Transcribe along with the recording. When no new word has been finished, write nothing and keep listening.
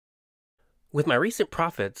With my recent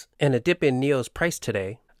profits and a dip in NIO's price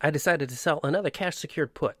today, I decided to sell another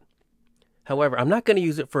cash-secured put. However, I'm not going to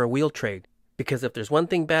use it for a wheel trade, because if there's one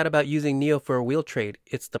thing bad about using NIO for a wheel trade,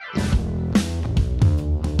 it's the...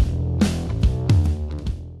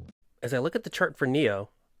 As I look at the chart for NIO,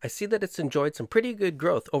 I see that it's enjoyed some pretty good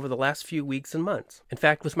growth over the last few weeks and months. In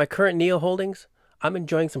fact, with my current NIO holdings, I'm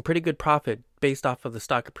enjoying some pretty good profit based off of the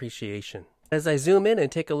stock appreciation. As I zoom in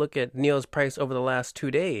and take a look at NIO's price over the last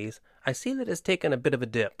 2 days, I see that it's taken a bit of a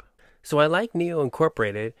dip. So I like NIO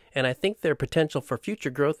Incorporated, and I think their potential for future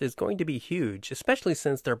growth is going to be huge, especially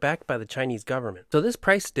since they're backed by the Chinese government. So this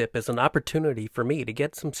price dip is an opportunity for me to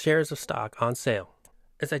get some shares of stock on sale.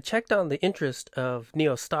 As I checked on the interest of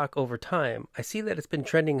NIO stock over time, I see that it's been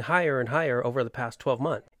trending higher and higher over the past 12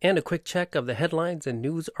 months. And a quick check of the headlines and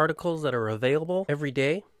news articles that are available every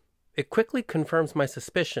day, it quickly confirms my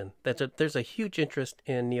suspicion that there's a huge interest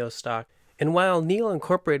in NIO stock. And while NIO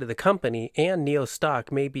Incorporated, the company, and NIO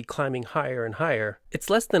stock may be climbing higher and higher, it's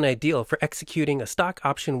less than ideal for executing a stock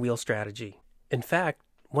option wheel strategy. In fact,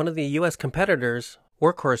 one of the U.S. competitors,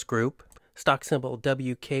 Workhorse Group, stock symbol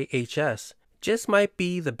WKHS, just might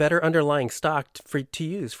be the better underlying stock to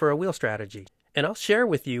use for a wheel strategy. And I'll share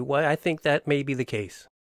with you why I think that may be the case.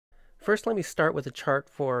 First, let me start with a chart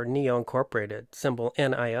for NIO Incorporated, symbol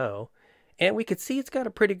NIO, and we could see it's got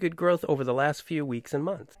a pretty good growth over the last few weeks and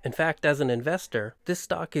months. In fact, as an investor, this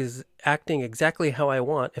stock is acting exactly how I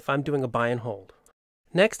want if I'm doing a buy and hold.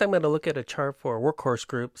 Next, I'm going to look at a chart for Workhorse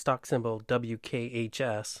Group, stock symbol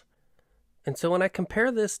WKHS. And so when I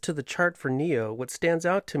compare this to the chart for NIO, what stands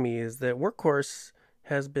out to me is that Workhorse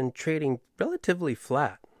has been trading relatively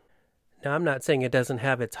flat. Now, I'm not saying it doesn't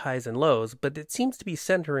have its highs and lows, but it seems to be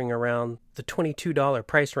centering around the $22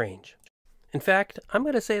 price range. In fact, I'm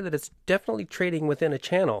going to say that it's definitely trading within a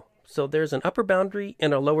channel. So there's an upper boundary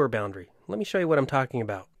and a lower boundary. Let me show you what I'm talking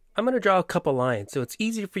about. I'm going to draw a couple lines so it's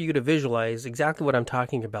easier for you to visualize exactly what I'm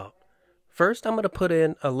talking about. First, I'm going to put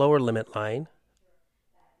in a lower limit line.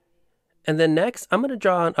 And then next, I'm going to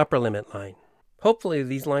draw an upper limit line. Hopefully,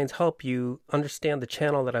 these lines help you understand the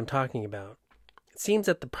channel that I'm talking about. It seems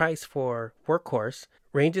that the price for Workhorse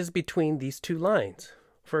ranges between these two lines.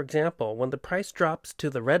 For example, when the price drops to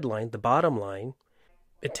the red line, the bottom line,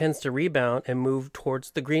 it tends to rebound and move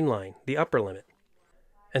towards the green line, the upper limit.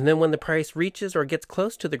 And then when the price reaches or gets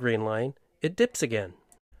close to the green line, it dips again.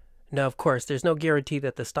 Now, of course, there's no guarantee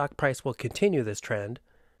that the stock price will continue this trend,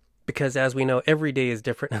 because as we know, every day is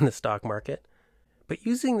different in the stock market. But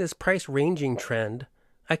using this price ranging trend,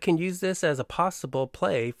 I can use this as a possible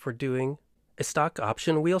play for doing a stock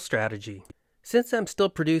option wheel strategy. Since I'm still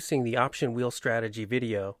producing the option wheel strategy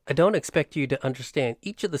video, I don't expect you to understand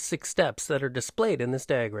each of the 6 steps that are displayed in this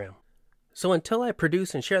diagram. So until I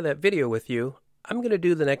produce and share that video with you, I'm going to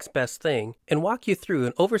do the next best thing and walk you through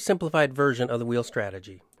an oversimplified version of the wheel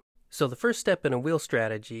strategy. So the first step in a wheel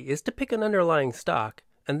strategy is to pick an underlying stock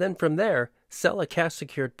and then from there, sell a cash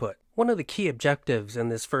secured put. One of the key objectives in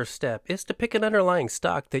this first step is to pick an underlying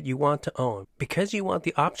stock that you want to own, because you want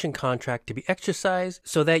the option contract to be exercised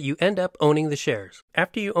so that you end up owning the shares.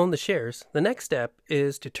 After you own the shares, the next step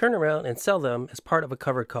is to turn around and sell them as part of a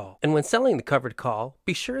covered call. And when selling the covered call,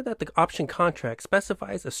 be sure that the option contract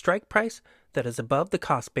specifies a strike price that is above the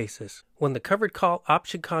cost basis. When the covered call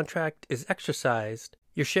option contract is exercised,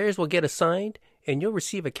 your shares will get assigned and you'll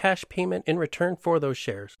receive a cash payment in return for those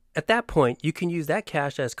shares. At that point, you can use that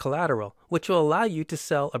cash as collateral, which will allow you to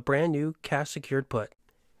sell a brand new cash secured put.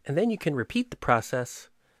 And then you can repeat the process,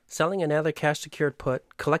 selling another cash secured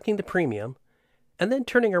put, collecting the premium, and then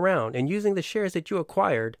turning around and using the shares that you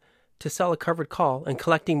acquired to sell a covered call and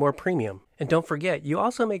collecting more premium. And don't forget, you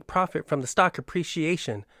also make profit from the stock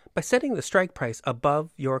appreciation by setting the strike price above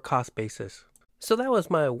your cost basis. So that was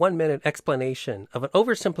my 1-minute explanation of an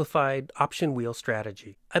oversimplified option wheel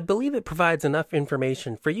strategy. I believe it provides enough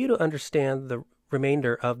information for you to understand the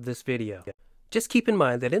remainder of this video. Just keep in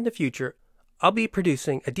mind that in the future, I'll be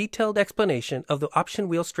producing a detailed explanation of the option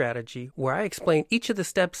wheel strategy where I explain each of the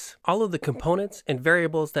steps, all of the components and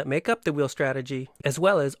variables that make up the wheel strategy, as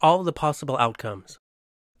well as all of the possible outcomes.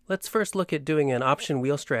 Let's first look at doing an option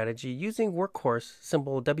wheel strategy using Workhorse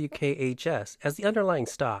symbol WKHS as the underlying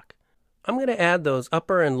stock. I'm going to add those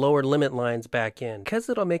upper and lower limit lines back in because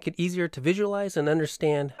it'll make it easier to visualize and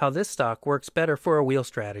understand how this stock works better for a wheel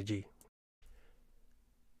strategy.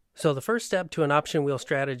 So the first step to an option wheel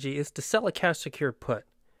strategy is to sell a cash secured put.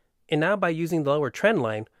 And now by using the lower trend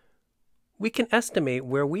line, we can estimate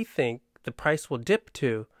where we think the price will dip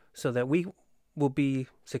to so that we will be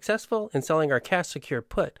successful in selling our cash secured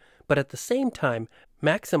put, but at the same time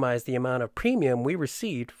maximize the amount of premium we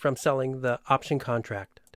received from selling the option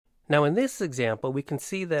contract. Now in this example, we can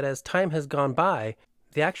see that as time has gone by,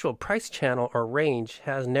 the actual price channel or range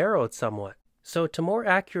has narrowed somewhat. So to more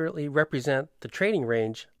accurately represent the trading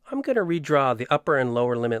range, I'm going to redraw the upper and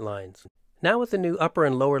lower limit lines. Now with the new upper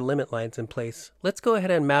and lower limit lines in place, let's go ahead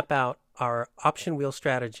and map out our option wheel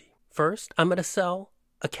strategy. First, I'm going to sell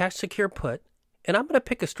a cash secure put, and I'm going to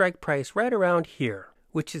pick a strike price right around here,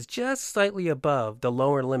 which is just slightly above the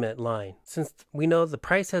lower limit line. Since we know the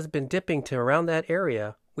price has been dipping to around that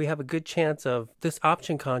area, we have a good chance of this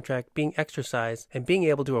option contract being exercised and being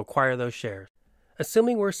able to acquire those shares.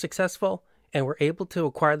 Assuming we're successful and we're able to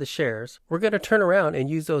acquire the shares, we're going to turn around and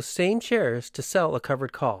use those same shares to sell a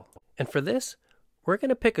covered call. And for this, we're going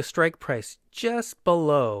to pick a strike price just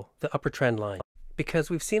below the upper trend line, because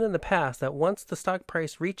we've seen in the past that once the stock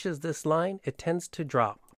price reaches this line, it tends to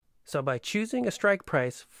drop. So by choosing a strike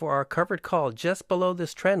price for our covered call just below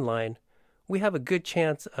this trend line, we have a good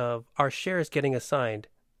chance of our shares getting assigned.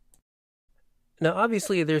 Now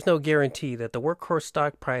obviously there's no guarantee that the workhorse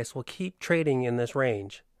stock price will keep trading in this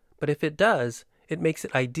range, but if it does, it makes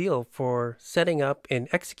it ideal for setting up and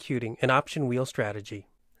executing an option wheel strategy.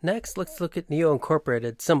 Next, let's look at NIO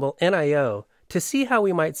Incorporated, symbol NIO, to see how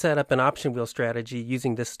we might set up an option wheel strategy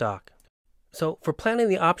using this stock. So for planning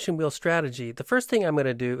the option wheel strategy, the first thing I'm going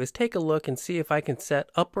to do is take a look and see if I can set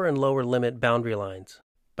upper and lower limit boundary lines.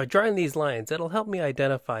 By drawing these lines, it'll help me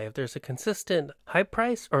identify if there's a consistent high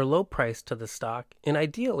price or low price to the stock, and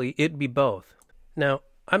ideally it'd be both. Now,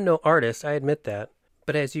 I'm no artist, I admit that,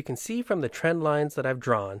 but as you can see from the trend lines that I've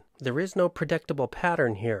drawn, there is no predictable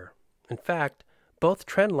pattern here. In fact, both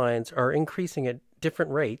trend lines are increasing at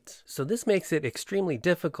different rates, so this makes it extremely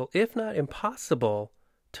difficult, if not impossible,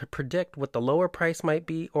 to predict what the lower price might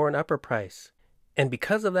be or an upper price. And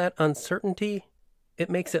because of that uncertainty, it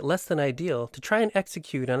makes it less than ideal to try and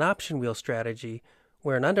execute an option wheel strategy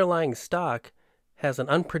where an underlying stock has an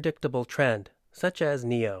unpredictable trend, such as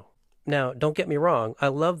NIO. Now, don't get me wrong, I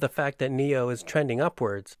love the fact that NIO is trending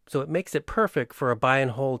upwards, so it makes it perfect for a buy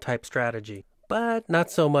and hold type strategy, but not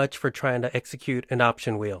so much for trying to execute an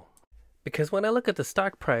option wheel. Because when I look at the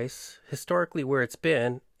stock price, historically where it's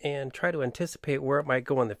been, and try to anticipate where it might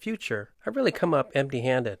go in the future, I really come up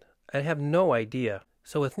empty-handed. I have no idea.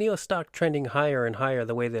 So with NIO stock trending higher and higher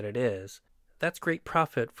the way that it is, that's great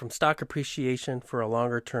profit from stock appreciation for a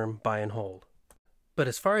longer term buy and hold. But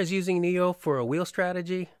as far as using NIO for a wheel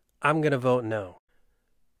strategy, I'm going to vote no.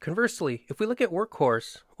 Conversely, if we look at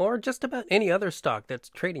Workhorse, or just about any other stock that's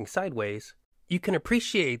trading sideways, you can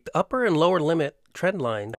appreciate the upper and lower limit trend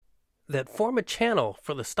line that form a channel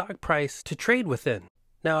for the stock price to trade within.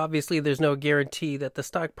 Now obviously there's no guarantee that the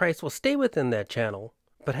stock price will stay within that channel,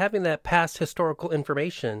 but having that past historical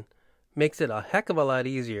information makes it a heck of a lot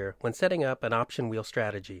easier when setting up an option wheel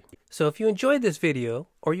strategy. So if you enjoyed this video,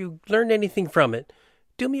 or you learned anything from it,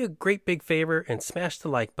 do me a great big favor and smash the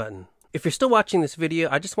like button. If you're still watching this video,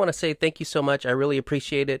 I just want to say thank you so much. I really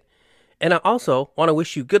appreciate it. And I also want to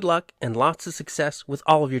wish you good luck and lots of success with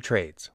all of your trades.